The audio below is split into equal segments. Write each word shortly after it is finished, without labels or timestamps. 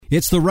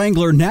It's the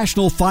Wrangler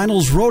National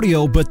Finals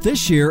Rodeo, but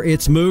this year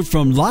it's moved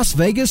from Las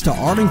Vegas to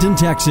Arlington,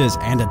 Texas.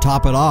 And to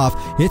top it off,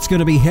 it's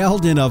going to be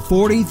held in a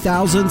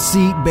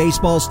 40,000-seat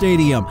baseball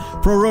stadium.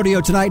 Pro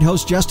Rodeo Tonight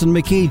host Justin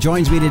McKee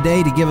joins me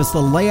today to give us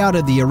the layout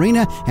of the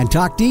arena and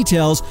talk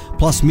details,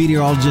 plus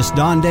meteorologist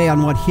Don Day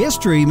on what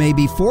history may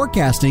be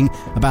forecasting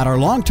about our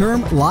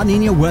long-term La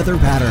Nina weather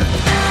pattern.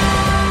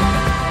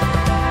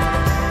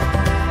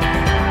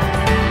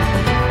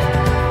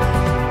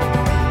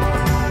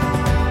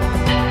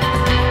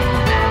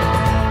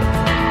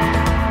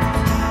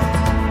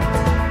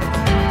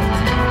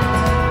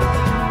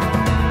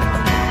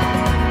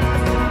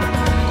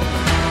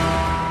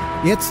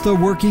 It's the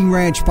Working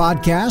Ranch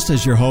Podcast.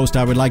 As your host,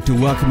 I would like to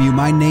welcome you.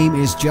 My name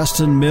is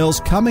Justin Mills,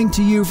 coming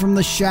to you from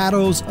the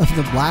shadows of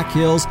the Black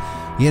Hills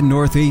in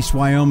northeast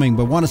Wyoming.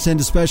 But want to send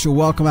a special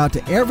welcome out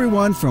to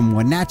everyone from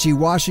Wenatchee,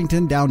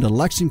 Washington, down to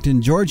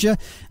Lexington, Georgia,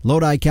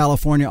 Lodi,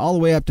 California, all the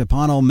way up to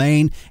Pownell,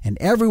 Maine, and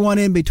everyone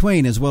in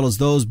between, as well as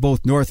those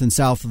both north and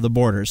south of the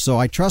border. So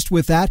I trust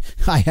with that,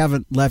 I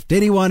haven't left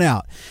anyone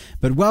out.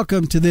 But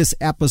welcome to this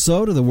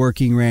episode of the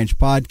Working Ranch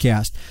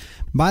Podcast.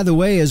 By the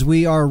way, as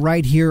we are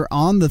right here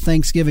on the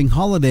Thanksgiving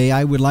holiday,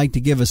 I would like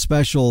to give a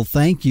special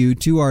thank you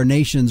to our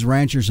nation's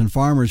ranchers and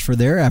farmers for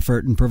their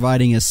effort in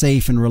providing a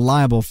safe and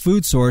reliable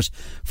food source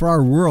for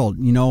our world.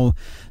 You know,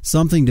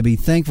 something to be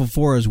thankful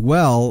for as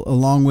well,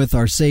 along with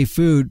our safe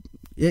food.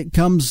 It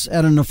comes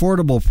at an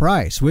affordable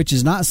price, which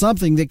is not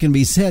something that can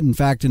be said, in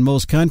fact, in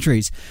most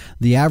countries.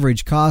 The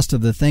average cost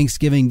of the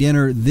Thanksgiving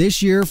dinner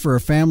this year for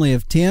a family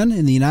of 10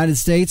 in the United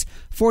States,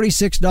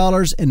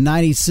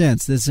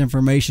 $46.90. This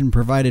information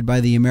provided by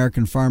the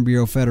American Farm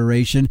Bureau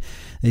Federation.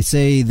 They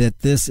say that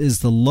this is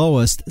the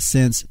lowest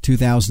since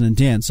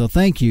 2010. So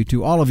thank you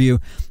to all of you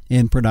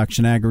in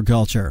production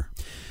agriculture.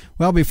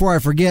 Well, before I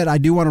forget, I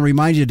do want to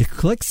remind you to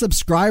click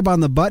subscribe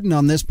on the button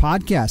on this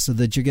podcast so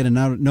that you get a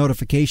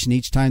notification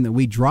each time that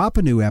we drop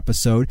a new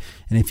episode.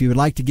 And if you would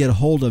like to get a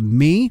hold of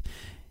me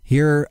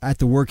here at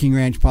the Working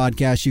Ranch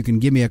Podcast, you can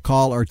give me a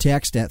call or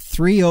text at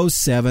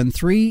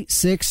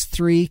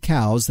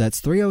 307-363-COWS. That's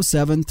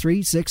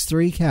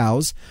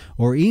 307-363-COWS.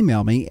 Or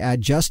email me at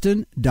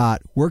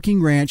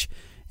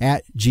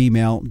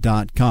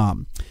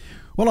justin.workingranch@gmail.com.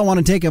 Well, I want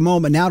to take a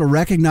moment now to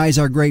recognize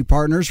our great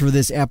partners for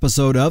this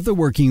episode of the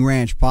Working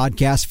Ranch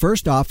Podcast.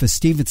 First off is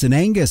Stevenson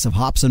Angus of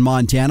Hobson,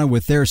 Montana,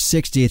 with their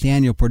 60th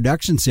annual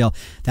production sale.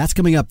 That's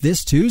coming up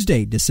this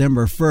Tuesday,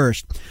 December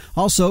 1st.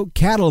 Also,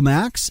 Cattle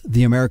Max,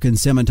 the American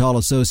Simmental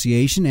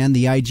Association, and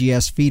the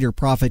IGS Feeder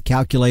Profit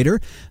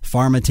Calculator,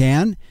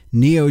 Pharmatan,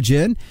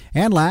 Neogen,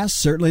 and last,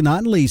 certainly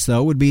not least,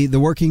 though, would be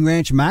the Working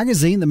Ranch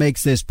magazine that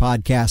makes this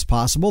podcast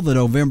possible. The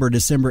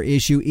November-December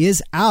issue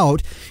is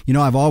out. You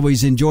know, I've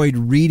always enjoyed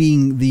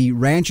reading the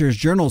Rancher's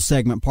Journal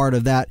segment part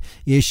of that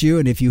issue,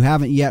 and if you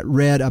haven't yet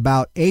read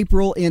about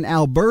April in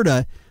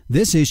Alberta,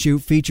 this issue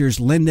features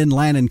Linden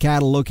Land and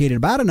Cattle located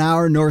about an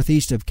hour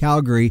northeast of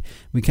Calgary.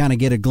 We kind of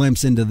get a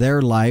glimpse into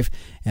their life,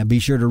 and be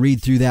sure to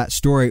read through that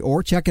story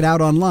or check it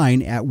out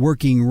online at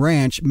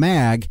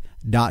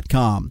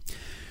workingranchmag.com.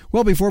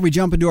 Well, before we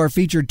jump into our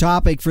featured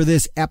topic for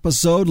this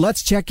episode,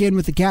 let's check in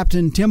with the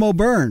Captain Tim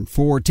O'Byrne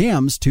for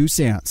Tim's 2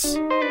 cents.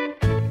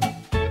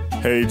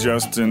 Hey,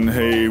 Justin.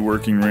 Hey,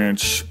 Working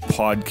Ranch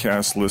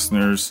podcast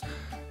listeners.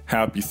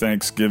 Happy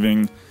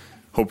Thanksgiving.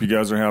 Hope you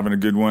guys are having a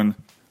good one.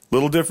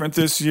 Little different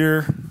this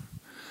year.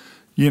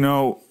 You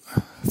know,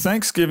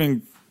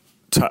 Thanksgiving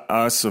to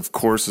us, of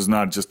course, is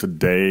not just a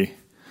day.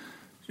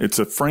 It's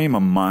a frame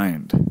of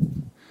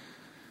mind.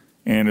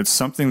 And it's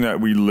something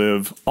that we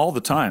live all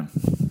the time.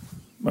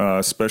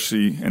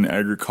 Especially in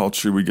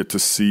agriculture, we get to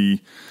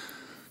see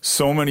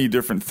so many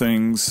different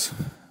things,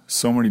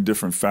 so many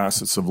different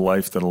facets of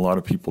life that a lot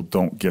of people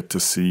don't get to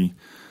see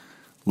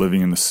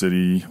living in the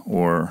city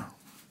or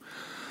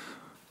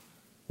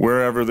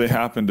wherever they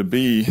happen to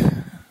be.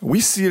 We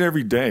see it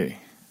every day.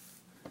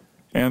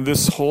 And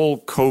this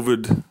whole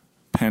COVID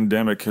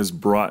pandemic has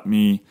brought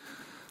me,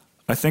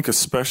 I think, a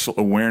special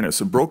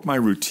awareness. It broke my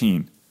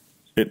routine.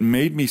 It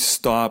made me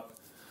stop.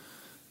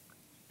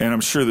 And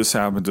I'm sure this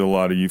happened to a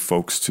lot of you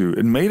folks too.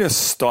 It made us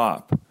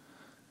stop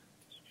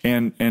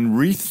and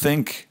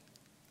rethink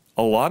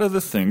a lot of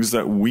the things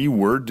that we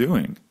were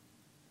doing.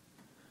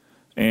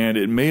 And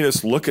it made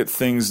us look at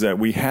things that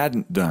we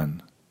hadn't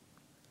done.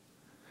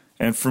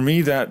 And for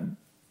me, that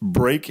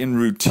break in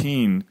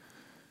routine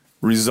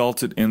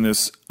resulted in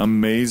this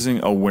amazing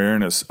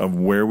awareness of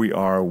where we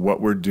are, what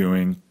we're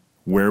doing,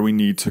 where we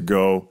need to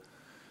go.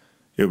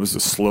 It was a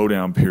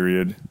slowdown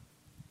period,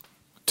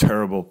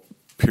 terrible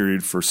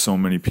period for so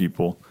many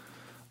people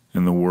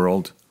in the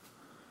world.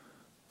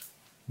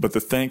 But the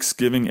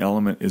Thanksgiving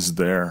element is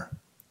there.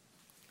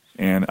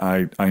 And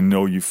I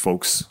know you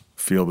folks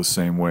feel the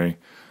same way.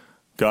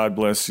 God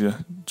bless you.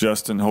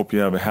 Justin, hope you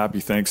have a happy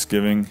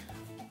Thanksgiving.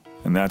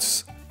 And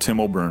that's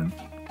Tim O'Byrne,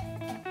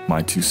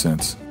 my 2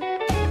 cents.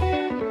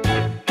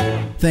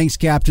 Thanks,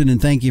 Captain,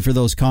 and thank you for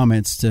those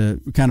comments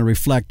to kind of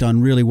reflect on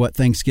really what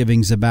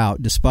Thanksgiving's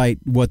about, despite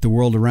what the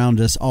world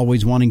around us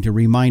always wanting to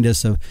remind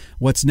us of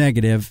what's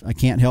negative. I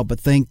can't help but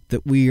think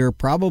that we are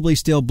probably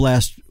still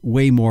blessed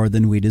way more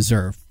than we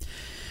deserve.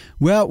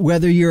 Well,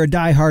 whether you're a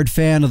diehard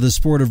fan of the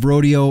sport of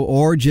rodeo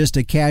or just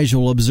a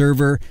casual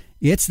observer,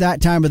 it's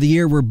that time of the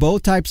year where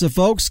both types of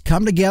folks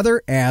come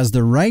together as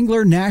the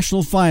Wrangler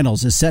National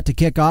Finals is set to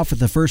kick off with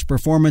the first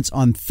performance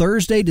on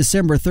Thursday,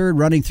 December 3rd,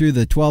 running through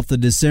the 12th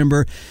of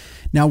December.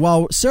 Now,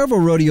 while several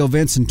rodeo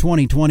events in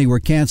 2020 were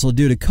canceled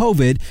due to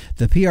COVID,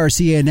 the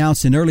PRCA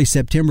announced in early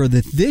September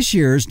that this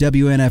year's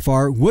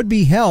WNFR would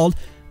be held,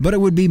 but it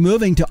would be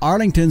moving to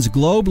Arlington's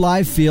Globe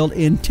Life Field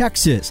in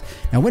Texas.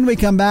 Now, when we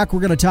come back,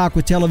 we're going to talk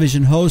with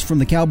television host from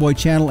the Cowboy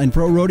Channel and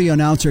pro rodeo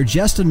announcer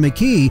Justin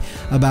McKee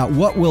about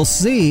what we'll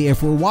see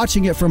if we're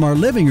watching it from our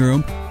living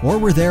room or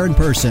we're there in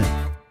person.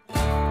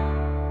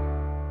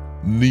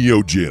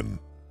 Neogen.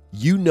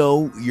 You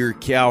know your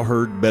cow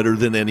herd better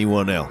than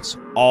anyone else.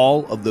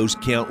 All of those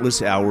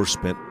countless hours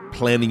spent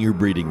planning your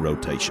breeding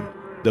rotation.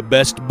 The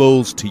best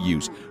bulls to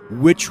use.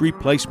 Which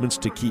replacements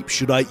to keep.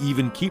 Should I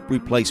even keep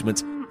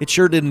replacements? It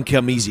sure didn't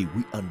come easy.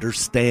 We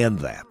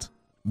understand that.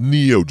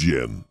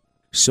 Neogen.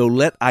 So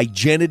let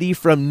Igenity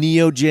from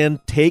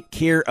Neogen take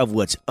care of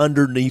what's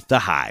underneath the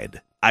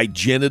hide.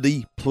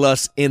 Igenity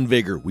plus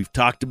Invigor, we've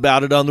talked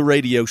about it on the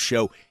radio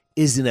show,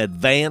 is an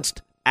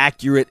advanced,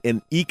 accurate,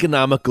 and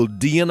economical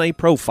DNA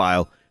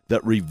profile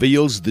that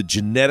reveals the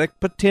genetic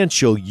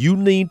potential you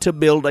need to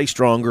build a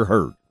stronger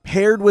herd.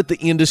 Paired with the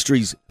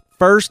industry's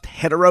first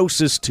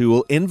heterosis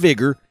tool,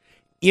 Invigor,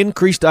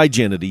 increased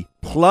Igenity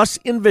plus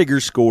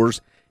Invigor scores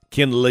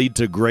can lead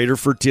to greater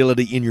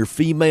fertility in your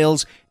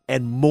females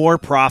and more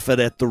profit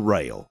at the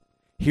rail.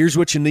 Here's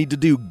what you need to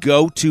do.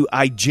 Go to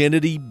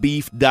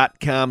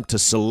IgenityBeef.com to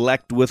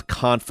select with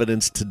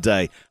confidence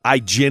today.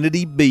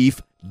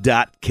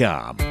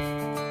 IgenityBeef.com.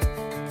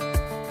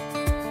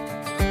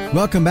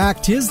 Welcome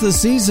back. 'Tis the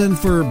season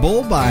for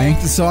bull buying,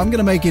 so I'm going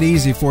to make it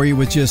easy for you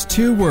with just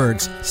two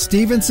words.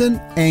 Stevenson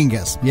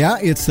Angus. Yeah,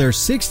 it's their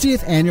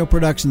 60th annual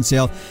production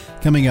sale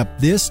coming up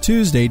this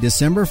Tuesday,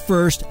 December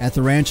 1st at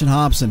the Ranch in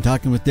Hobson.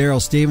 Talking with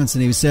Daryl Stevenson,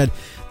 he said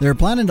they're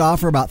planning to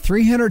offer about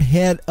 300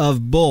 head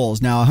of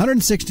bulls. Now,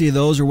 160 of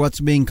those are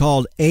what's being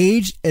called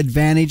age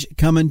advantage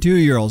coming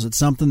 2-year-olds. It's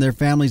something their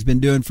family's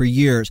been doing for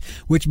years,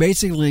 which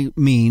basically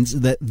means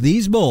that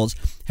these bulls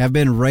have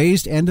been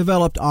raised and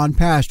developed on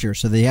pasture,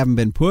 so they haven't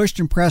been pushed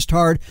and pressed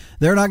hard.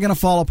 They're not going to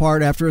fall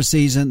apart after a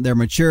season. They're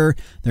mature.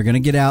 They're going to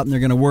get out and they're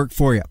going to work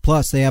for you.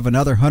 Plus, they have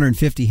another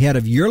 150 head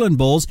of yearling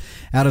bulls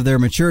out of their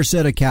mature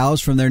set of cows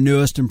from their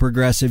newest and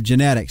progressive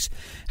genetics.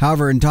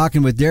 However, in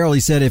talking with Daryl, he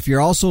said if you're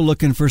also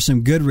looking for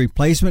some good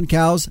replacement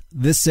cows,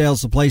 this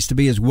sale's the place to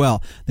be as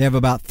well. They have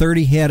about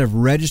 30 head of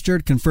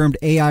registered, confirmed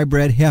AI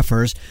bred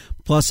heifers,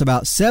 plus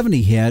about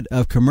 70 head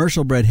of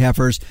commercial bred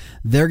heifers.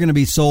 They're going to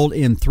be sold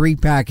in 3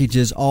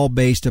 packages, all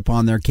based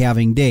upon their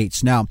calving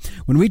dates. Now,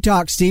 when we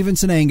talk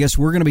Stevenson Angus,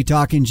 we're going to be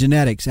talking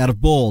genetics out of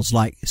bulls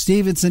like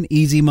Stevenson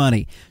Easy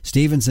Money,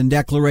 Stevenson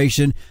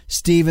Declaration,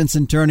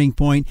 Stevenson Turning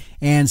Point,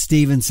 and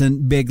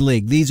Stevenson Big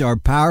League. These are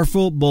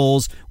powerful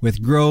bulls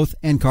with growth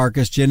and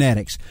carcass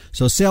genetics.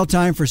 So sale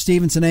time for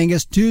Stevenson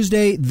Angus,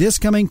 this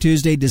coming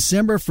Tuesday,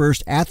 December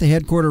 1st at the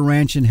Headquarter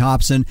Ranch in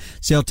Hobson.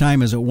 Sale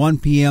time is at 1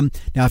 p.m.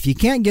 Now, if you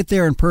can't get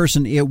there in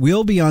person, it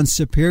will be on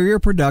Superior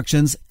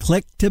Productions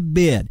Click to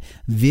Bid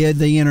via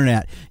the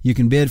internet. You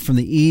can bid from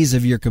the ease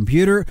of your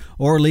computer,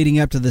 or leading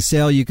up to the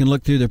sale, you can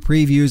look through the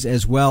previews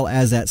as well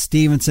as at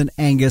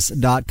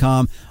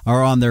StevensonAngus.com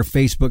or on their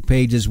Facebook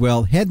page as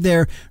well. Head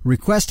there,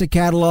 request a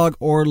catalog,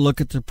 or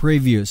look at the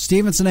previews.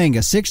 Stevenson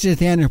Angus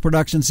 60th Annual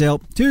Production Sale,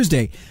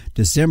 Tuesday,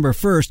 December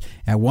 1st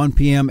at 1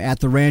 p.m. at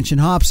the Ranch in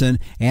Hobson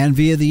and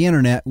via the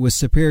internet with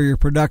Superior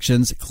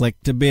Productions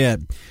Click to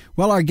Bid.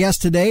 Well, our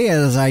guest today,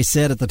 as I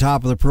said at the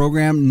top of the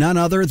program, none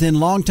other than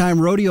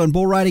longtime rodeo and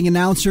bull riding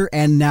announcer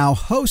and now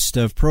host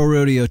of Pro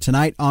Rodeo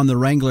Tonight on the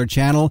Wrangler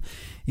Channel,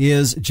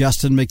 is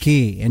Justin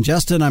McKee. And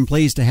Justin, I'm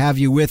pleased to have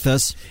you with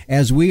us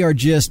as we are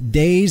just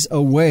days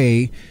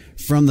away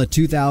from the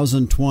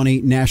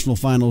 2020 National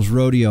Finals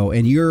Rodeo,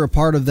 and you're a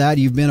part of that.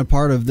 You've been a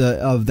part of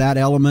that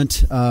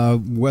element,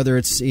 whether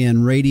it's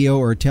in radio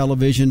or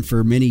television,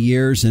 for many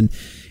years. And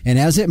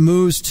as it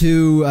moves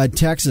to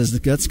Texas,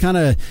 let's kind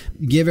of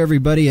give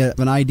everybody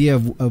an idea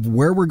of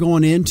where we're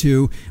going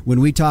into when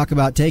we talk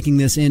about taking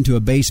this into a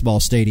baseball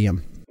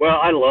stadium. Well,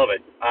 I love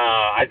it.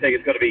 I think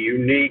it's going to be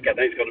unique. I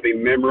think it's going to be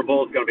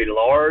memorable. It's going to be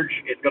large.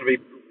 It's going to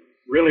be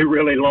really,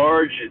 really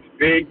large. It's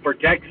big for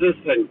Texas,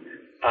 and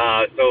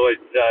so it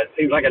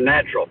seems like a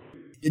natural.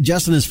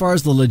 Justin, as far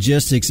as the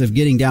logistics of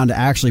getting down to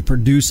actually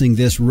producing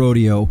this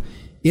rodeo,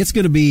 it's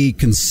going to be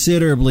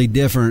considerably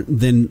different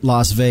than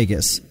Las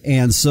Vegas.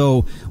 And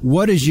so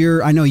what is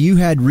I know you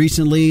had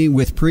recently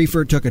with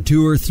Prefer took a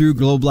tour through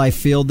Globe Life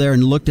Field there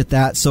and looked at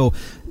that. So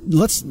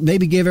let's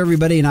maybe give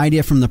everybody an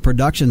idea from the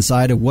production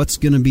side of what's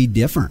going to be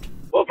different.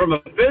 Well, from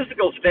a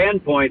physical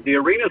standpoint, the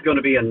arena is going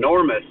to be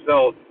enormous.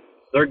 So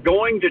they're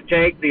going to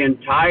take the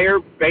entire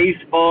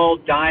baseball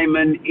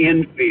diamond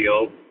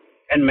infield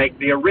and make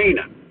the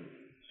arena.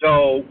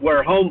 So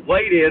where home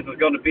plate is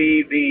going to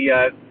be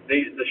the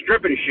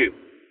strip and shoot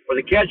or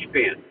the catch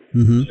pin.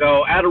 Mm-hmm.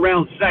 So at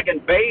around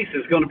second base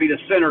is going to be the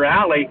center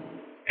alley,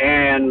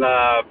 and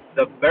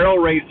the barrel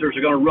racers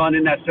are going to run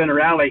in that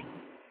center alley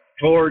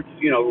towards,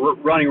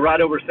 running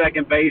right over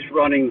second base,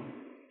 running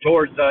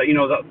towards,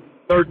 the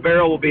third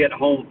barrel will be at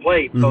home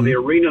plate. Mm-hmm. So the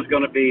arena is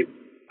going to be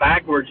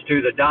backwards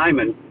to the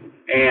diamond,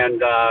 and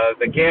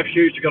the calf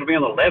shoots are going to be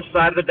on the left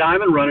side of the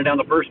diamond, running down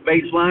the first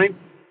baseline.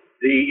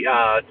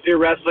 The steer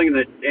wrestling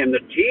and the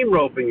team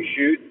roping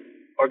chute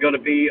are going to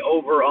be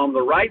over on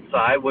the right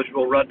side, which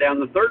will run down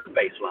the third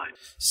baseline.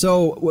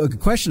 So the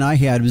question I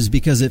had was,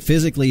 because it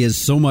physically is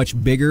so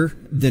much bigger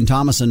than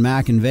Thomas and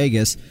Mack in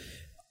Vegas,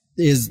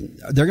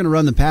 they're going to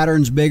run the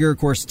patterns bigger. Of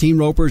course, team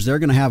ropers, they're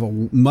going to have a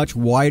much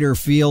wider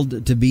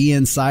field to be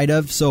inside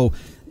of. So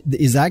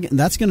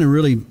that's going to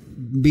really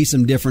be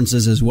some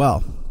differences as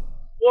well?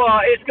 Well,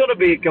 it's going to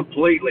be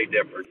completely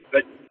different,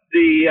 but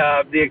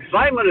the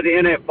excitement of the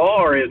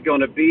NFR is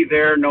going to be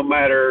there no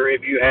matter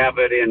if you have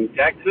it in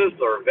Texas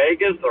or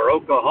Vegas or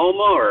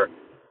Oklahoma, or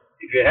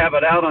if you have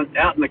it out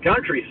in the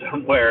country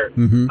somewhere.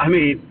 Mm-hmm. I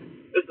mean,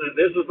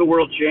 this is the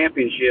World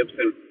Championships,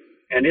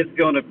 and it's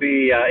going to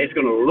be it's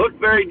going to look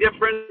very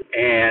different,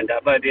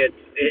 but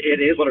it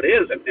is what it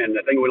is. And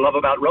the thing we love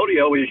about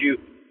rodeo is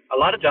a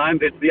lot of times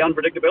it's the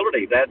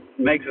unpredictability that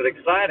makes it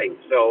exciting.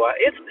 So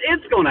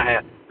it's going to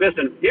have.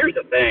 Listen, here's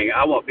the thing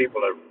I want people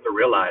to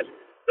realize.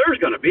 There's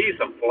going to be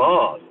some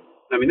flaws.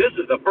 I mean, this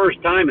is the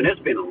first time, and it's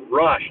been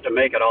rushed to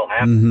make it all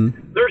happen.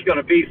 Mm-hmm. There's going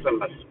to be some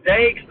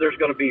mistakes. There's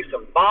going to be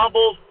some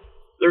bobbles.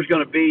 There's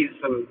going to be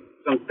some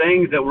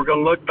things that we're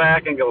going to look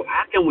back and go,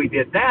 how come we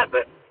did that?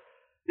 But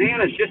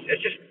man, it's just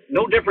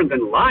no different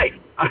than life.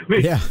 I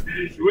mean, yeah.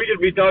 We could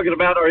be talking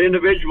about our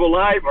individual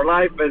life, our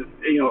life as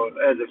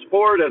as a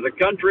sport, as a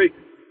country.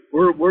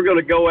 We're going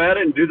to go at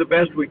it and do the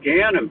best we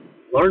can and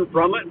learn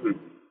from it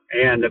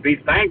and be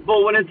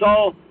thankful when it's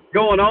all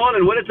going on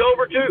and when it's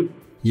over too.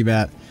 You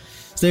bet.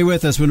 Stay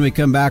with us. When we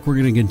come back, we're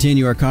going to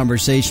continue our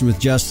conversation with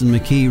Justin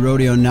McKee,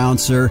 rodeo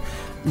announcer.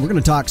 We're going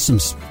to talk some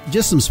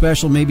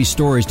special maybe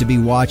stories to be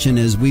watching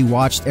as we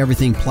watched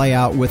everything play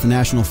out with the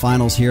national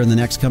finals here in the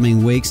next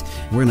coming weeks.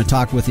 We're going to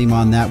talk with him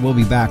on that. We'll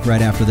be back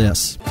right after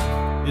this.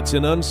 It's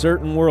an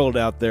uncertain world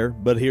out there,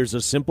 but here's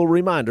a simple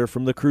reminder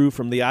from the crew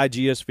from the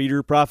IGS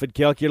Feeder Profit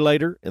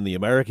Calculator and the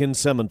American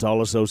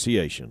Simmental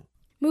Association.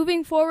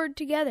 Moving forward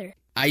together.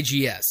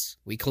 IGS.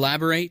 We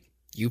collaborate,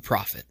 you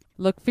profit.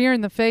 Look fear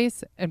in the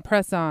face and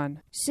press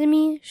on.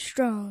 Simi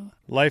Strong.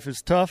 Life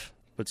is tough,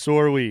 but so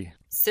are we.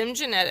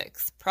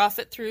 SimGenetics.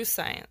 Profit through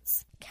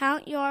science.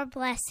 Count your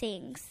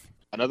blessings.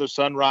 Another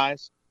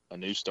sunrise, a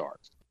new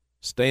start.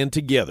 Stand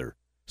together.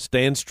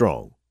 Stand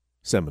strong.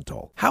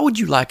 Simmental. How would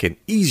you like an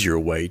easier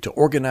way to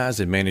organize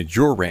and manage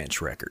your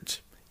ranch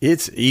records?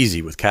 It's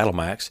easy with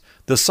CattleMax,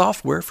 the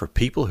software for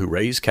people who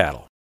raise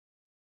cattle.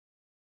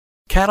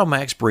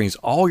 CattleMax brings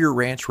all your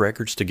ranch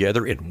records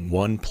together in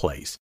one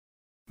place.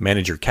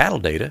 Manage your cattle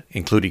data,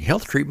 including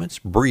health treatments,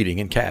 breeding,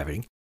 and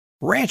calving,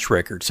 ranch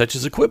records such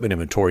as equipment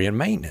inventory and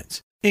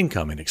maintenance,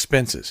 income and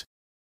expenses.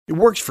 It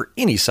works for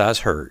any size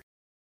herd.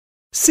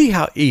 See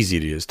how easy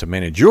it is to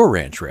manage your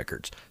ranch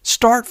records.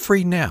 Start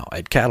free now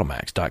at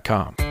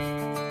cattlemax.com.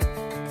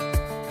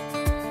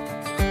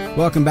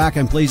 Welcome back.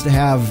 I'm pleased to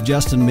have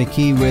Justin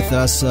McKee with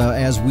us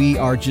as we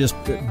are just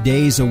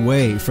days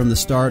away from the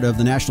start of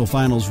the National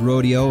Finals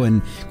Rodeo.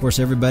 And, of course,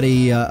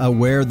 everybody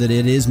aware that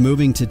it is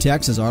moving to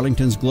Texas,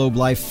 Arlington's Globe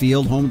Life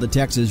Field, home of the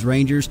Texas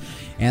Rangers,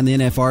 and the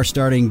NFR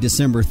starting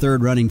December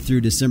 3rd, running through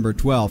December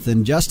 12th.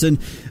 And, Justin,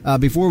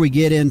 before we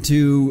get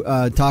into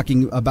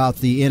talking about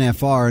the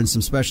NFR and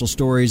some special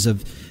stories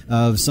of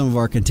some of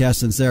our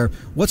contestants there,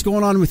 what's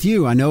going on with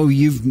you? I know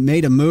you've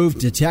made a move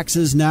to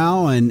Texas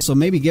now, and so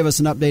maybe give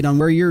us an update on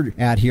where you're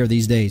at here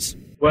these days.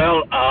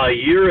 Well, a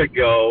year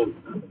ago,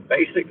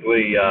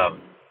 basically,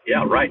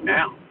 right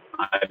now,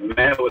 I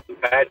met with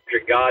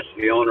Patrick Goss,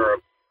 the owner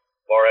of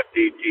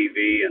RFD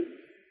TV and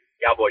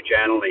Cowboy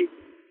Channel. He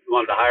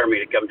wanted to hire me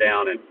to come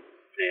down and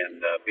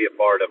be a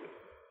part of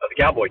the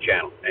Cowboy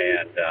Channel.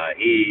 And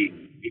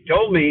he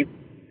told me,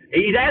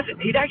 he'd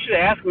actually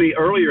asked me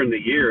earlier in the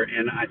year,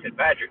 and I said,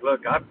 Patrick,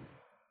 look, I've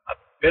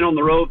been on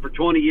the road for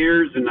 20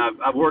 years, and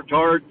I've worked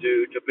hard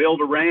to build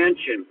a ranch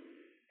and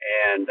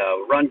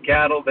run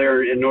cattle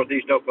there in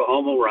northeast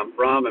Oklahoma, where I'm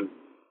from, and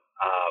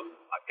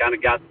I've kind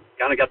of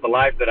got the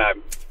life that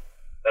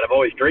I've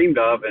always dreamed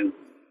of. And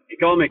he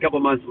called me a couple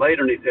months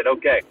later, and he said,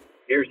 "Okay,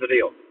 here's the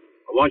deal.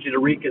 I want you to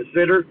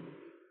reconsider,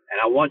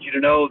 and I want you to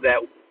know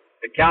that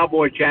the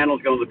Cowboy Channel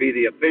is going to be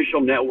the official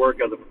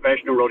network of the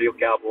Professional Rodeo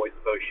Cowboys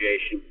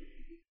Association."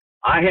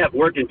 I have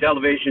worked in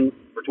television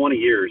for 20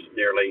 years,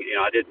 nearly.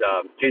 I did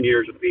 10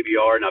 years with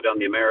PBR, and I've done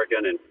the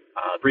American and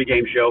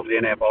pregame show for the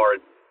NFR.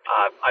 And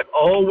I've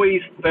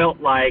always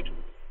felt like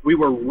we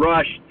were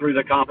rushed through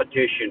the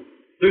competition,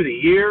 through the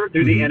year,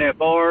 through the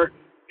NFR,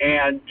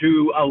 and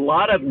to a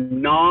lot of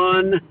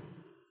non-fan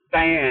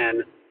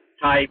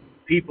type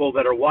people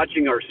that are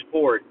watching our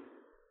sport.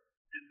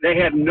 they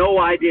have no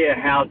idea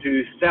how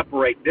to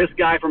separate this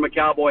guy from a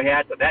cowboy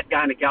hat to that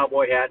guy in a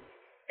cowboy hat.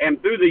 And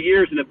through the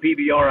years in the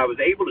PBR, I was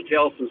able to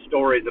tell some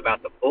stories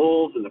about the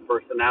bulls and the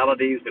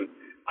personalities. And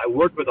I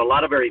worked with a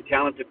lot of very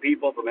talented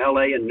people from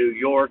L.A. and New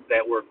York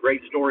that were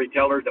great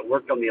storytellers that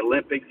worked on the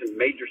Olympics and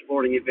major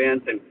sporting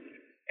events.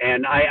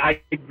 And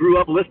I grew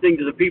up listening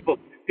to the people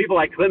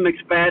like Clem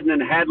McSpadden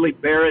and Hadley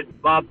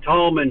Barrett, Bob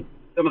Tallman,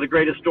 some of the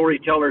greatest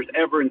storytellers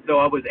ever. And so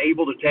I was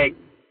able to take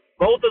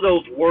both of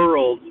those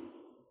worlds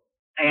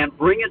and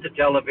bring it to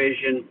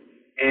television.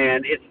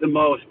 And it's the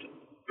most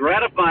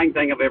gratifying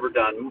thing I've ever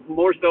done,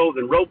 more so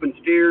than roping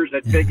steers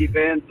at big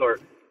events or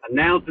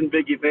announcing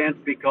big events,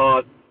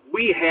 because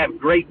we have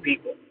great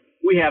people.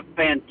 We have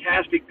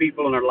fantastic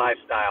people in our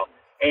lifestyle.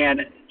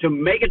 And to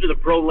make it to the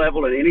pro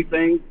level in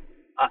anything,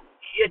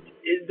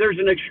 there's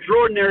an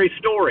extraordinary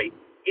story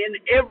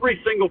in every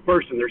single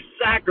person. There's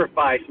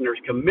sacrifice and there's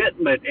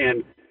commitment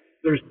and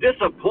there's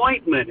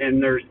disappointment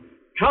and there's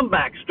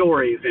comeback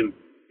stories, and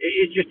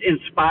it's just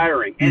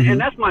inspiring. And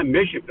that's my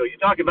mission, Phil. You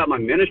talk about my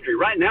ministry.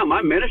 Right now,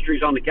 my ministry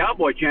is on the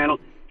Cowboy Channel,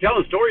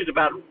 telling stories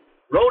about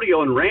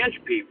rodeo and ranch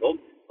people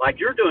like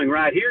you're doing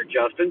right here,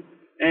 Justin,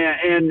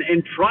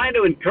 and trying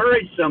to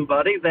encourage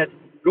somebody that's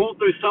going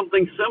through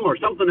something similar,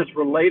 something that's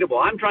relatable.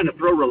 I'm trying to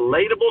throw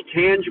relatable,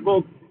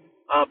 tangible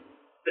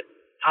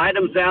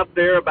items out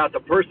there about the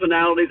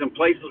personalities and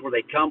places where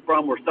they come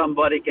from, where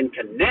somebody can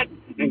connect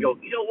and go,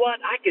 you know what,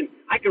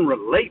 I can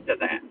relate to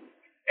that.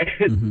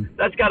 And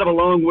that's kind of a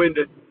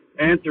long-winded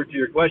answer to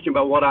your question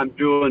about what I'm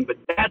doing, but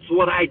that's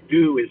what I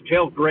do, is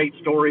tell great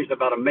stories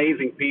about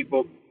amazing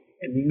people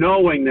and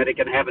knowing that it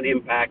can have an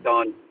impact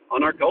on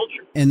our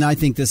culture. And I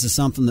think this is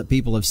something that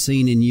people have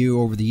seen in you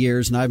over the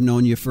years, and I've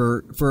known you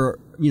for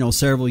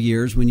several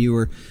years when you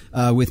were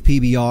with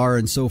PBR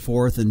and so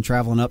forth and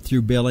traveling up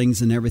through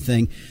Billings and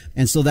everything.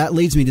 And so that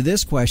leads me to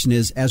this question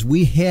is, as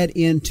we head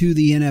into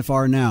the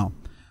NFR now,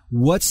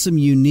 what's some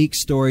unique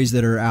stories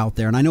that are out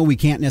there? And I know we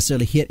can't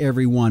necessarily hit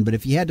every one, but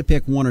if you had to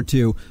pick one or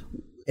two,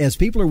 as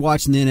people are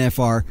watching the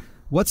NFR,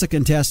 what's a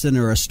contestant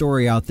or a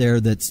story out there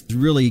that's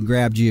really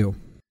grabbed you?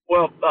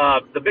 Well,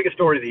 the biggest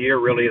story of the year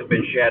really has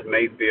been Shad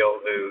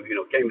Mayfield, who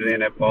came to the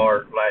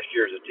NFR last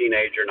year as a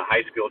teenager and a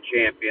high school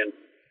champion.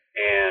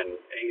 And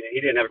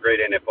he didn't have a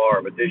great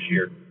NFR, but this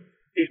year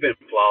he's been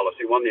flawless.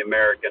 He won the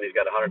American. He's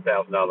got a $100,000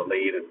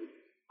 lead, and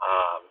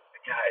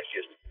the guy is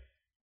just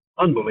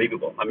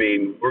unbelievable. I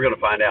mean, we're going to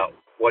find out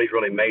what he's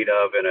really made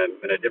of in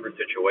a different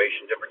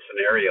situation, different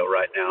scenario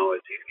right now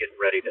as he's getting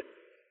ready to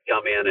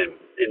come in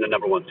the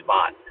number one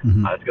spot.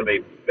 It's going to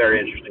be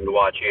very interesting to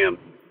watch him.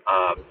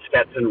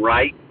 Stetson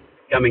Wright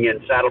coming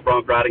in saddle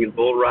bronc riding and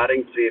bull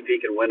riding, see if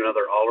he can win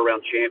another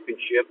all-around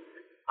championship.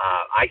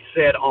 I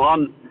said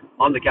on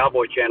the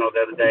Cowboy Channel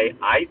the other day,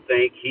 I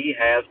think he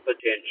has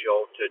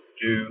potential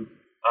to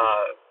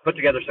put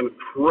together some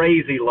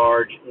crazy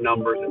large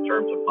numbers in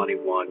terms of money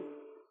won.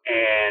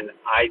 And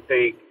I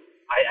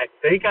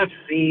think I've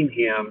seen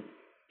him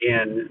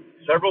in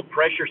several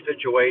pressure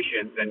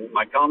situations. And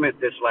my comment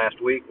this last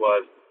week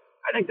was,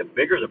 I think the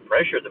bigger the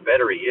pressure, the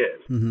better he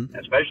is,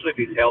 especially if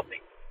he's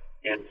healthy.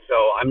 And so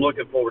I'm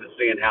looking forward to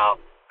seeing how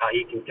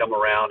he can come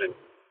around and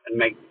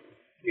make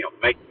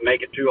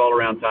it 2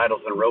 all-around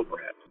titles in a row,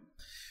 perhaps.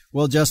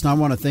 Well, Justin, I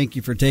want to thank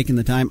you for taking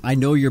the time. I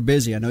know you're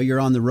busy. I know you're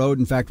on the road.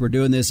 In fact, we're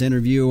doing this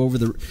interview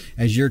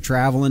as you're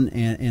traveling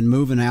and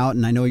moving out,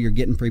 and I know you're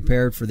getting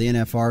prepared for the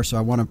NFR, so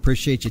I want to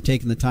appreciate you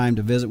taking the time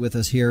to visit with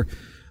us here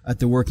at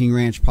the Working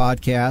Ranch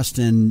Podcast,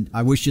 and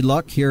I wish you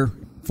luck here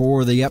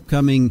for the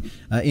upcoming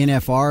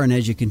NFR and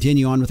as you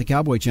continue on with the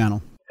Cowboy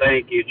Channel.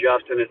 Thank you,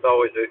 Justin. It's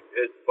always a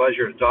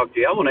pleasure to talk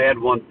to you. I want to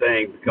add one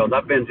thing, because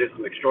I've been to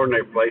some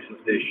extraordinary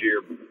places this year.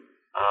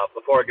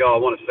 Before I go, I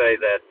want to say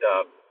that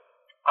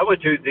I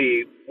went to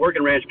the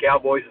Working Ranch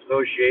Cowboys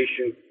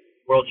Association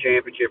World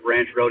Championship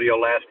Ranch Rodeo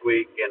last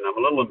week, and I'm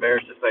a little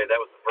embarrassed to say that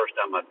was the first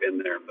time I've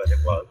been there, but it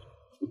was.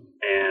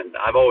 And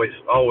I've always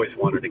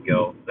wanted to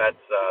go.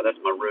 That's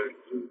my roots.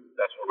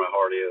 That's where my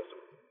heart is.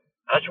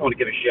 I just want to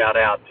give a shout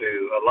out to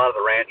a lot of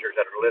the ranchers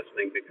that are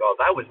listening, because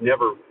I don't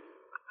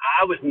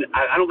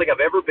think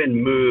I've ever been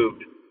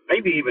moved,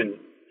 maybe even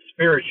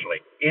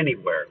spiritually,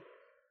 anywhere,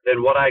 than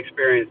what I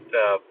experienced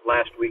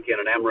last weekend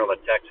in Amarillo,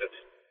 Texas.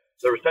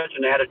 There was such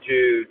an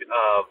attitude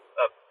of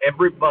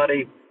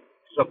everybody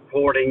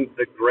supporting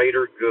the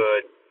greater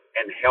good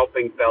and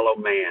helping fellow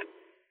man.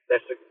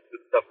 That's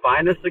the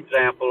finest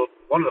example,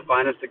 one of the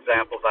finest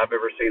examples I've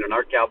ever seen in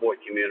our cowboy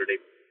community,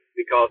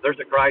 because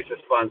there's a crisis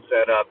fund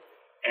set up,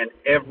 and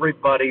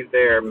everybody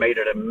there made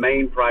it a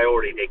main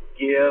priority to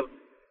give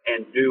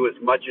and do as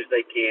much as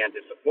they can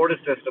to support a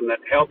system that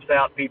helps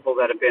out people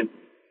that have been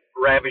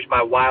ravaged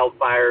by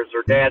wildfires,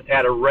 or dad's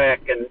had a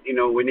wreck and,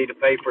 we need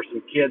to pay for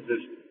some kids'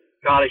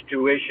 college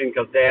tuition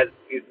because dad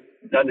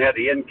doesn't have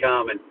the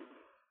income. And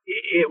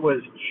it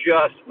was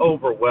just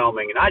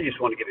overwhelming. And I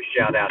just want to give a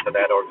shout out to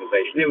that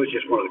organization. It was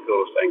just one of the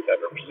coolest things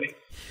I've ever seen.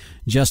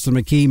 Justin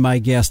McKee, my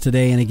guest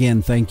today. And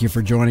again, thank you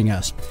for joining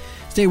us.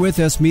 Stay with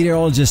us.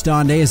 Meteorologist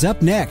Don Day is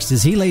up next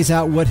as he lays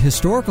out what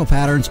historical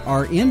patterns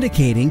are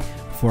indicating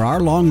for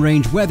our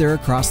long-range weather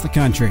across the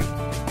country.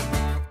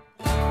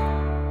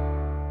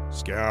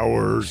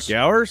 Scours.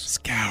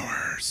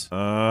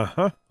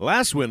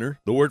 Last winter,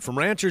 the word from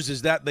ranchers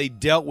is that they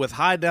dealt with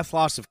high death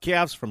loss of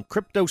calves from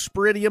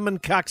cryptosporidium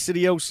and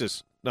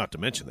coccidiosis. Not to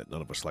mention that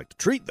none of us like to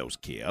treat those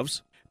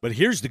calves. But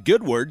here's the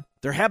good word.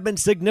 There have been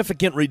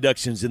significant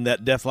reductions in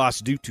that death loss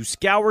due to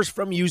scours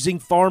from using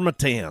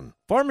Pharmatan.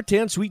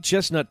 Pharmatan Sweet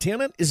Chestnut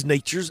Tannin is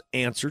nature's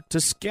answer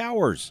to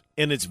scours.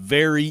 And it's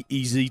very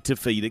easy to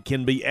feed. It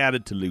can be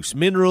added to loose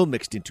mineral,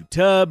 mixed into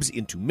tubs,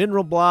 into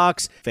mineral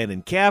blocks, fed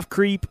in calf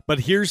creep. But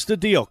here's the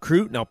deal,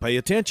 crew. Now pay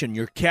attention.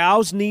 Your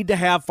cows need to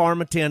have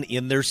Pharmatan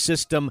in their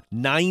system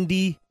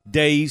 90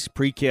 days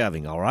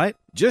pre-calving, all right?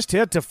 Just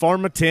head to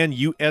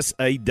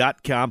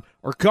pharmatanusa.com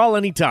or call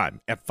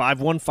anytime at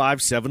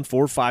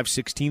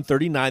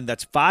 515-745-1639.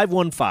 That's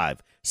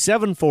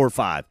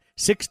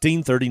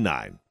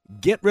 515-745-1639.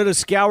 Get rid of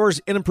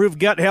scours and improve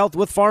gut health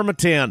with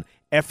Pharmatan.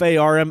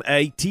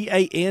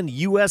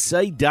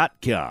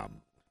 FARMATANUSA.com.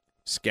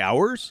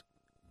 Scours?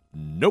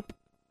 Nope,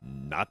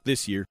 not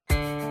this year.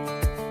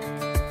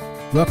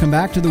 Welcome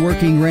back to the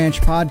Working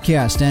Ranch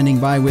Podcast. Standing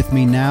by with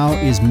me now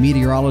is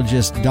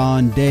meteorologist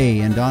Don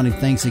Day. And Don,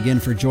 thanks again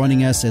for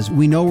joining us, as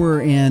we know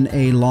we're in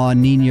a La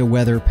Nina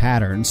weather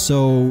pattern.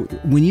 So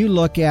when you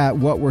look at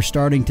what we're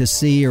starting to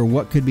see or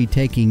what could be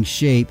taking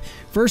shape,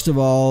 first of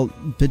all,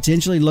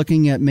 potentially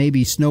looking at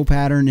maybe snow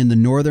pattern in the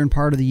northern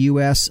part of the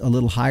U.S. a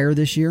little higher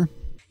this year?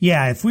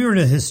 Yeah, if we were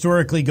to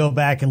historically go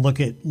back and look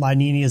at La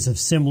Ninas of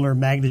similar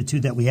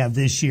magnitude that we have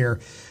this year,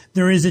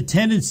 there is a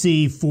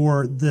tendency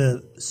for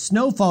the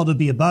snowfall to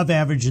be above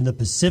average in the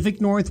Pacific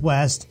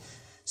Northwest,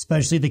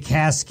 especially the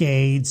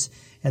Cascades,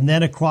 and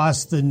then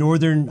across the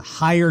northern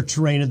higher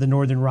terrain of the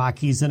northern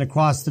Rockies and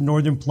across the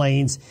northern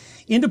plains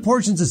into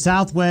portions of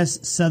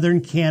southwest,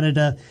 southern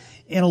Canada,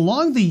 and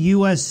along the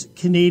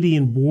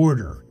U.S.-Canadian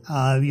border.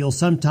 You'll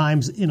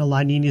sometimes in a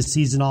La Nina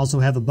season also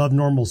have above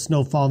normal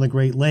snowfall in the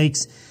Great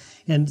Lakes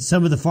and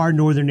some of the far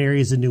northern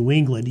areas of New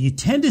England. You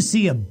tend to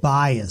see a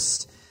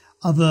bias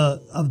of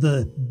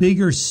the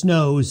bigger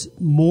snows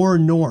more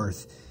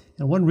north.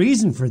 And one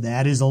reason for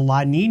that is a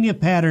La Nina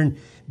pattern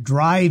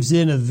drives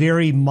in a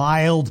very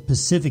mild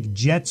Pacific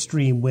jet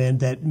stream wind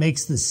that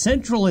makes the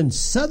central and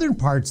southern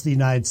parts of the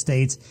United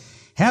States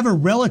have a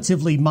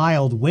relatively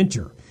mild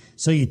winter.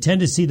 So you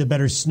tend to see the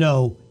better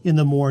snow in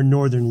the more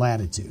northern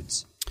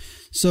latitudes.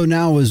 So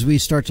now as we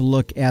start to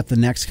look at the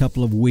next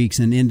couple of weeks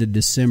and into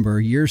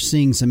December, you're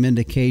seeing some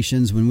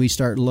indications when we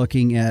start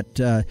looking at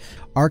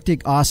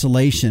Arctic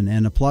oscillation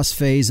and a plus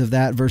phase of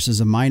that versus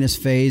a minus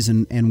phase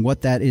and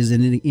what that is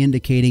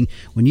indicating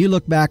when you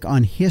look back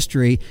on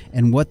history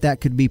and what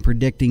that could be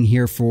predicting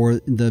here for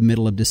the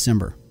middle of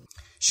December.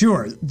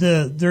 Sure.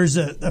 There's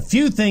a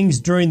few things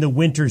during the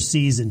winter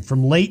season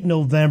from late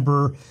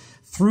November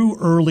through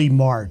early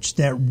March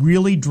that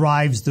really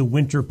drives the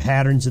winter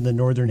patterns in the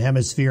Northern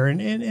Hemisphere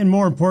and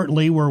more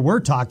importantly, where we're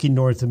talking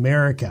North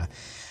America.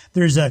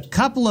 There's a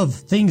couple of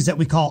things that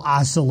we call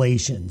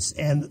oscillations.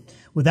 And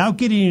without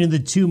getting into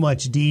too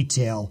much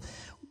detail,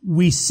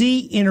 we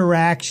see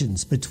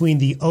interactions between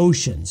the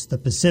oceans, the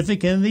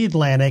Pacific and the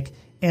Atlantic,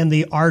 and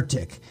the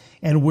Arctic,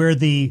 and where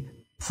the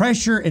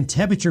pressure and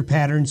temperature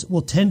patterns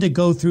will tend to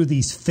go through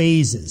these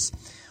phases.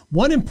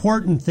 One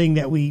important thing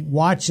that we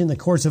watch in the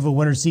course of a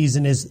winter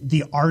season is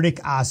the Arctic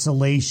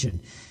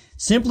oscillation.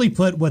 Simply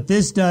put, what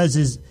this does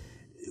is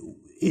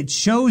it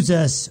shows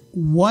us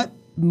what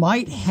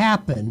might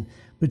happen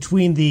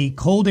between the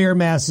cold air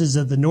masses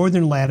of the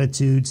northern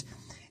latitudes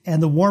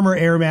and the warmer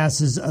air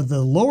masses of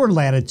the lower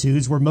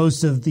latitudes, where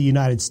most of the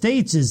United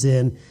States is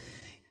in,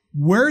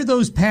 where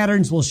those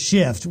patterns will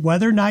shift,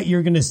 whether or not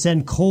you're going to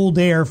send cold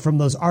air from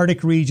those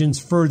Arctic regions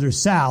further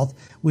south,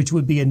 which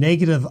would be a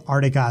negative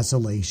Arctic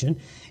oscillation,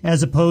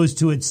 as opposed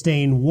to it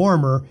staying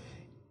warmer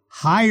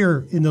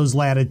higher in those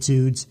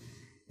latitudes,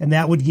 and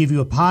that would give you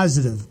a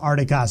positive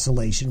Arctic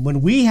oscillation.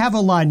 When we have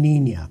a La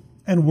Nina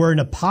and we're in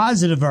a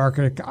positive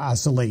Arctic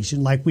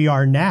oscillation like we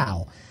are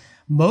now,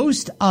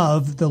 most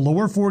of the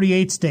lower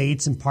 48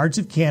 states and parts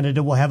of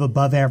Canada will have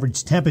above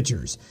average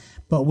temperatures.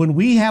 But when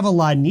we have a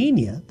La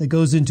Nina that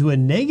goes into a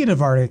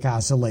negative Arctic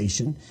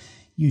oscillation,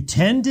 you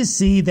tend to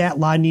see that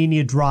La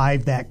Nina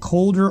drive that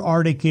colder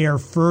Arctic air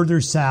further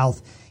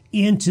south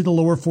into the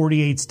lower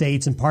 48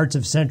 states and parts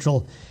of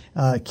central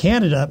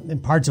Canada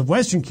and parts of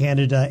western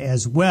Canada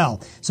as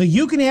well. So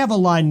you can have a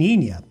La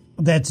Nina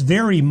that's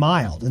very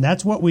mild, and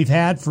that's what we've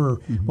had for,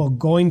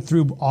 going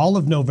through all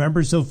of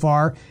November so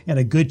far and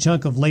a good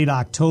chunk of late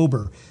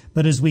October.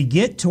 But as we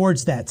get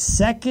towards that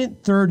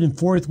second, third, and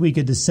fourth week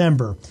of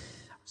December,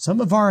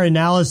 some of our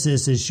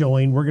analysis is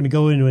showing we're going to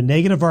go into a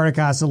negative Arctic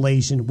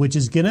oscillation, which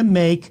is going to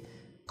make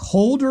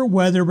colder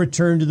weather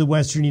return to the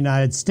western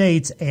United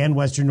States and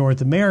western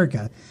North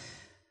America.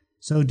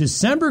 So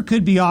December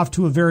could be off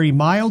to a very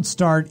mild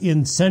start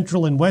in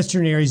central and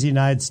western areas of the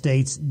United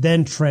States,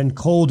 then trend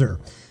colder.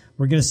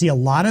 We're going to see a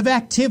lot of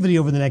activity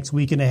over the next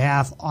week and a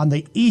half on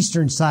the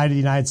eastern side of the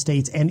United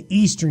States and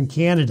eastern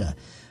Canada.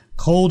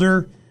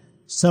 Colder,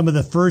 some of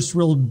the first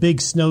real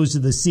big snows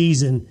of the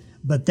season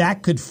but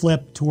that could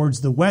flip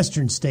towards the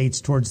western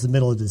states towards the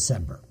middle of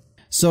December.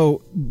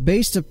 So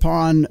based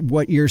upon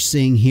what you're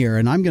seeing here,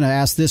 and I'm going to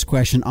ask this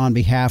question on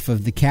behalf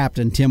of the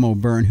captain, Tim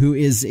O'Byrne, who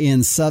is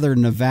in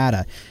southern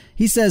Nevada.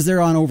 He says they're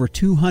on over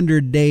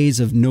 200 days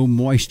of no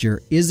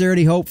moisture. Is there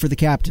any hope for the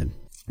captain?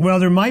 Well,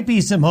 there might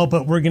be some hope,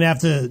 but we're going to have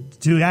to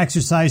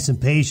exercise some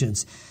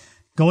patience.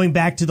 Going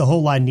back to the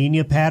whole La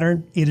Nina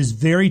pattern, it is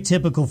very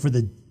typical for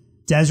the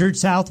desert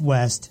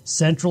Southwest,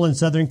 Central and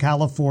Southern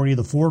California,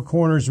 the Four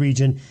Corners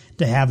region,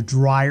 to have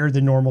drier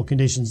than normal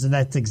conditions, and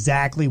that's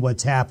exactly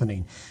what's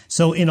happening.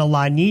 So in a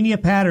La Nina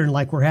pattern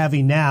like we're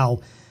having now,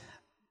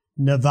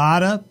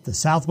 Nevada, the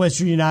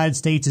southwestern United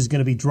States, is going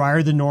to be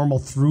drier than normal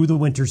through the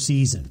winter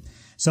season.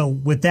 So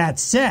with that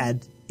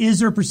said, is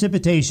there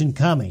precipitation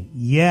coming?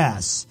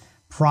 Yes.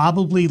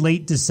 Probably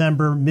late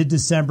December,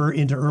 mid-December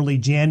into early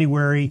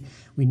January.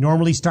 We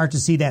normally start to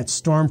see that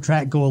storm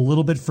track go a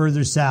little bit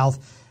further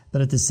south.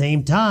 But at the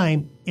same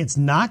time, it's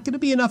not going to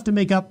be enough to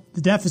make up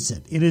the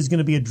deficit. It is going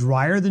to be a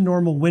drier than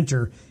normal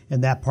winter in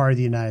that part of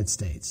the United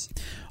States.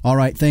 All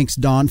right. Thanks,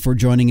 Don, for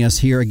joining us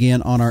here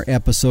again on our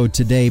episode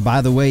today.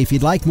 By the way, if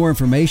you'd like more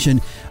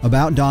information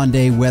about Don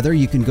Day Weather,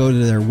 you can go to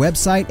their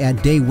website at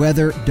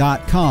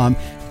dayweather.com.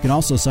 You can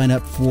also sign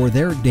up for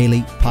their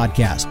daily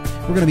podcast.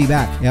 We're going to be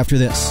back after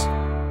this.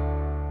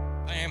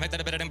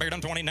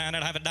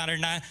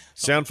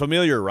 Sound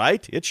familiar,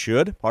 right? It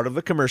should. Part of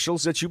the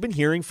commercials that you've been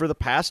hearing for the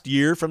past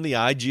year from the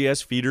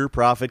IGS Feeder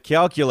Profit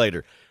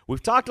Calculator.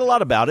 We've talked a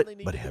lot about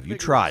it, but have you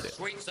tried it?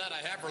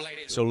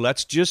 So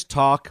let's just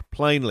talk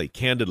plainly,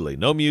 candidly.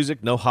 No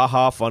music, no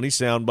ha-ha funny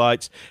sound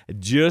bites,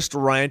 just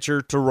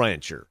rancher to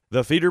rancher.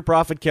 The Feeder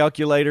Profit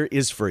Calculator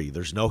is free.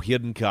 There's no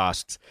hidden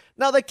costs.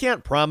 Now, they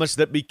can't promise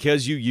that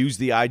because you use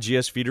the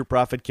IGS Feeder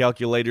Profit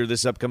Calculator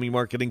this upcoming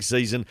marketing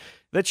season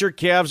that your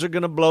calves are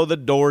going to blow the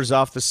doors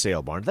off the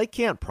sale barn. They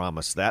can't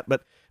promise that,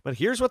 but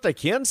here's what they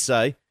can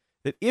say,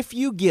 that if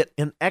you get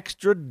an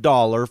extra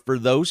 $1 for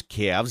those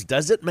calves,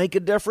 does it make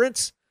a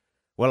difference?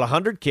 Well,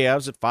 100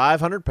 calves at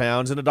 500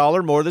 pounds and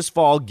 $1 more this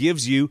fall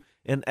gives you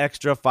an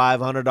extra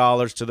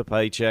 $500 to the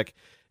paycheck,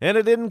 and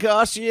it didn't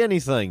cost you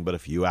anything but a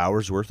few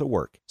hours worth of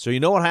work. So you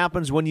know what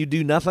happens when you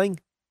do nothing?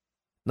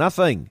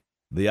 Nothing.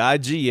 The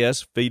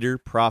IGS Feeder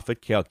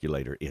Profit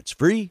Calculator. It's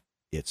free,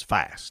 it's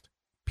fast,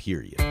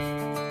 period.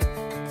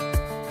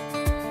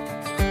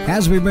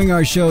 As we bring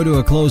our show to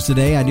a close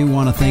today, I do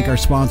want to thank our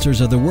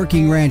sponsors of the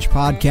Working Ranch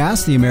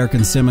Podcast, the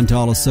American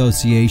Simmental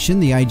Association,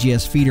 the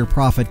IGS Feeder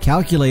Profit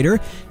Calculator,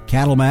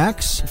 Cattle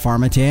Max,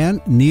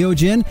 Pharmatan,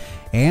 Neogen,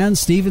 and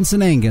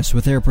Stevenson Angus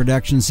with their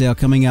production sale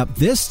coming up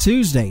this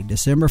Tuesday,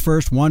 December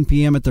 1st, 1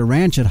 p.m. at the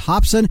ranch at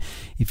Hobson.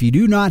 If you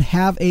do not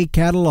have a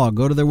catalog,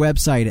 go to their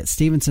website at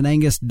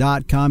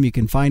stevensonangus.com. You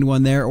can find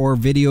one there or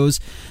videos.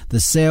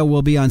 The sale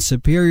will be on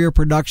Superior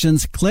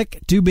Productions click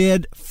to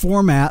bid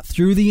format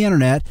through the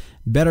internet.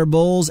 Better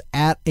bulls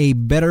at a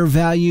better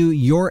value.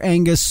 Your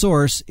Angus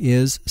source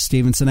is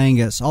Stevenson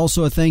Angus.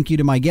 Also, a thank you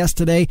to my guest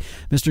today,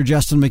 Mr.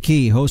 Justin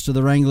McKee, host of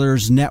the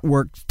Wranglers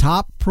Network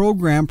top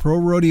program, Pro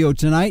Rodeo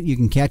Tonight. You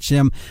can catch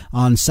them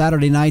on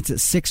Saturday nights at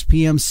 6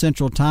 p.m.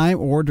 Central Time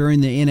or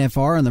during the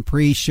NFR and the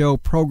pre-show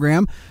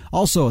program.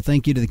 Also, a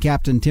thank you to the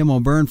Captain Tim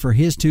O'Byrne for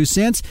his 2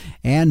 cents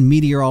and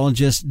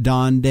meteorologist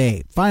Don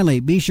Day. Finally,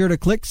 be sure to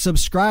click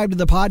subscribe to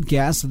the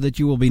podcast so that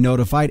you will be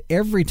notified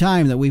every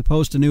time that we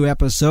post a new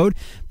episode.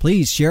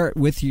 Please share it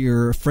with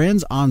your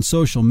friends on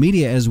social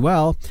media as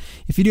well.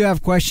 If you do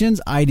have questions,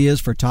 ideas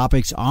for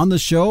topics on the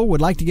show, would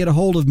like to get a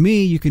hold of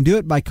me, you can do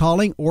it by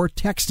calling or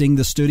texting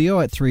the studio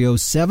at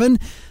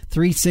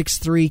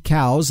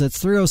 307-363-COWS.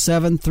 That's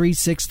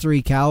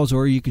 307-363-COWS,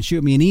 or you can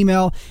shoot me an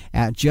email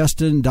at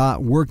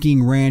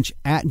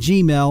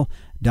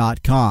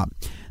justin.workingranch@gmail.com.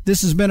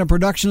 This has been a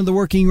production of the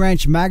Working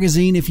Ranch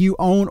Magazine. If you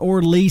own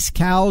or lease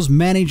cows,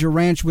 manage a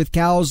ranch with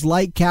cows,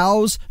 like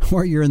cows,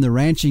 or you're in the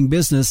ranching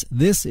business,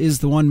 this is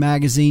the one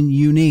magazine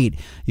you need.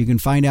 You can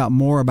find out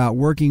more about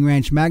Working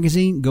Ranch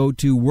Magazine. Go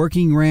to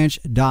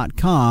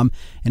workingranch.com,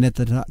 and at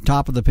the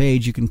top of the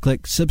page, you can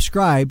click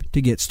subscribe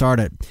to get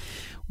started.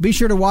 Be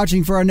sure to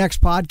watching for our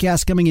next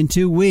podcast coming in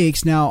 2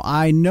 weeks. Now,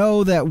 I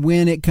know that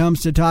when it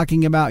comes to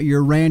talking about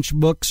your ranch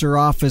books or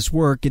office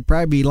work, it'd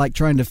probably be like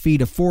trying to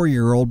feed a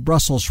 4-year-old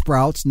Brussels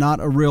sprouts,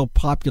 not a real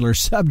popular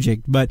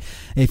subject. But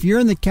if you're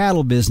in the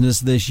cattle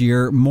business this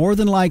year, more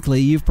than likely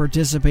you've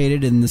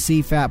participated in the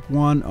CFAP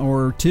 1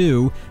 or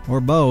 2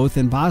 or both,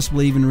 and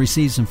possibly even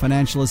received some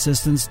financial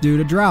assistance due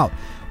to drought.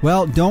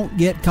 Well, don't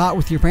get caught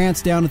with your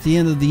pants down at the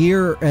end of the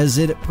year as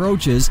it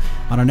approaches.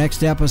 On our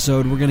next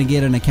episode, we're going to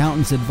get an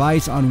accountant's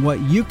advice on what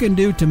you can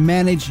do to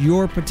manage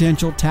your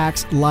potential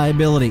tax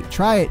liability.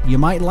 Try it. You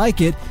might like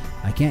it.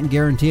 I can't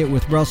guarantee it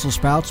with Brussels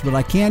sprouts, but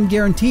I can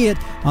guarantee it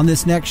on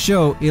this next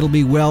show. It'll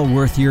be well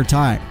worth your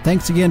time.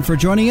 Thanks again for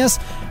joining us.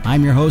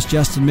 I'm your host,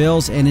 Justin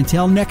Mills, and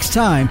until next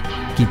time,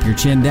 keep your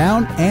chin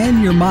down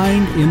and your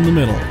mind in the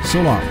middle.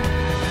 So long.